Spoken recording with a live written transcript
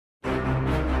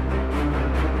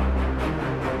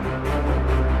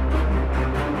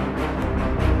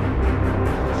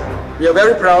We are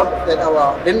very proud that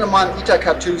our Lindemann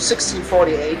EtaCut 2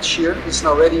 1648 shear is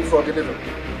now ready for delivery.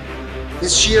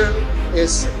 This shear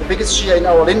is the biggest shear in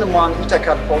our Lindemann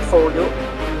EtaCut portfolio.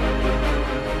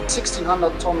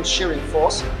 1600-ton shearing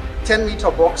force,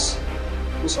 10-meter box,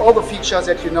 with all the features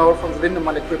that you know from the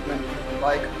Lindemann equipment,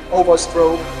 like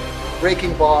overstroke,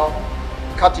 braking bar,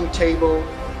 cutting table,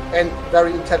 and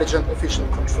very intelligent,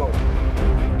 efficient control.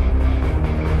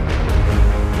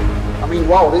 I mean,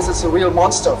 wow, this is a real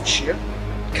monster of a shear.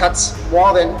 It cuts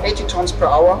more than 80 tons per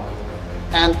hour,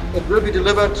 and it will be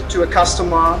delivered to a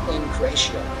customer in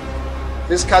Croatia.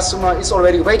 This customer is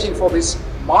already waiting for this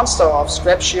monster of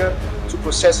scrap shear to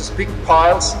process his big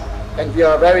piles, and we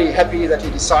are very happy that he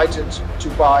decided to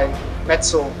buy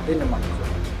Metso Lindemann.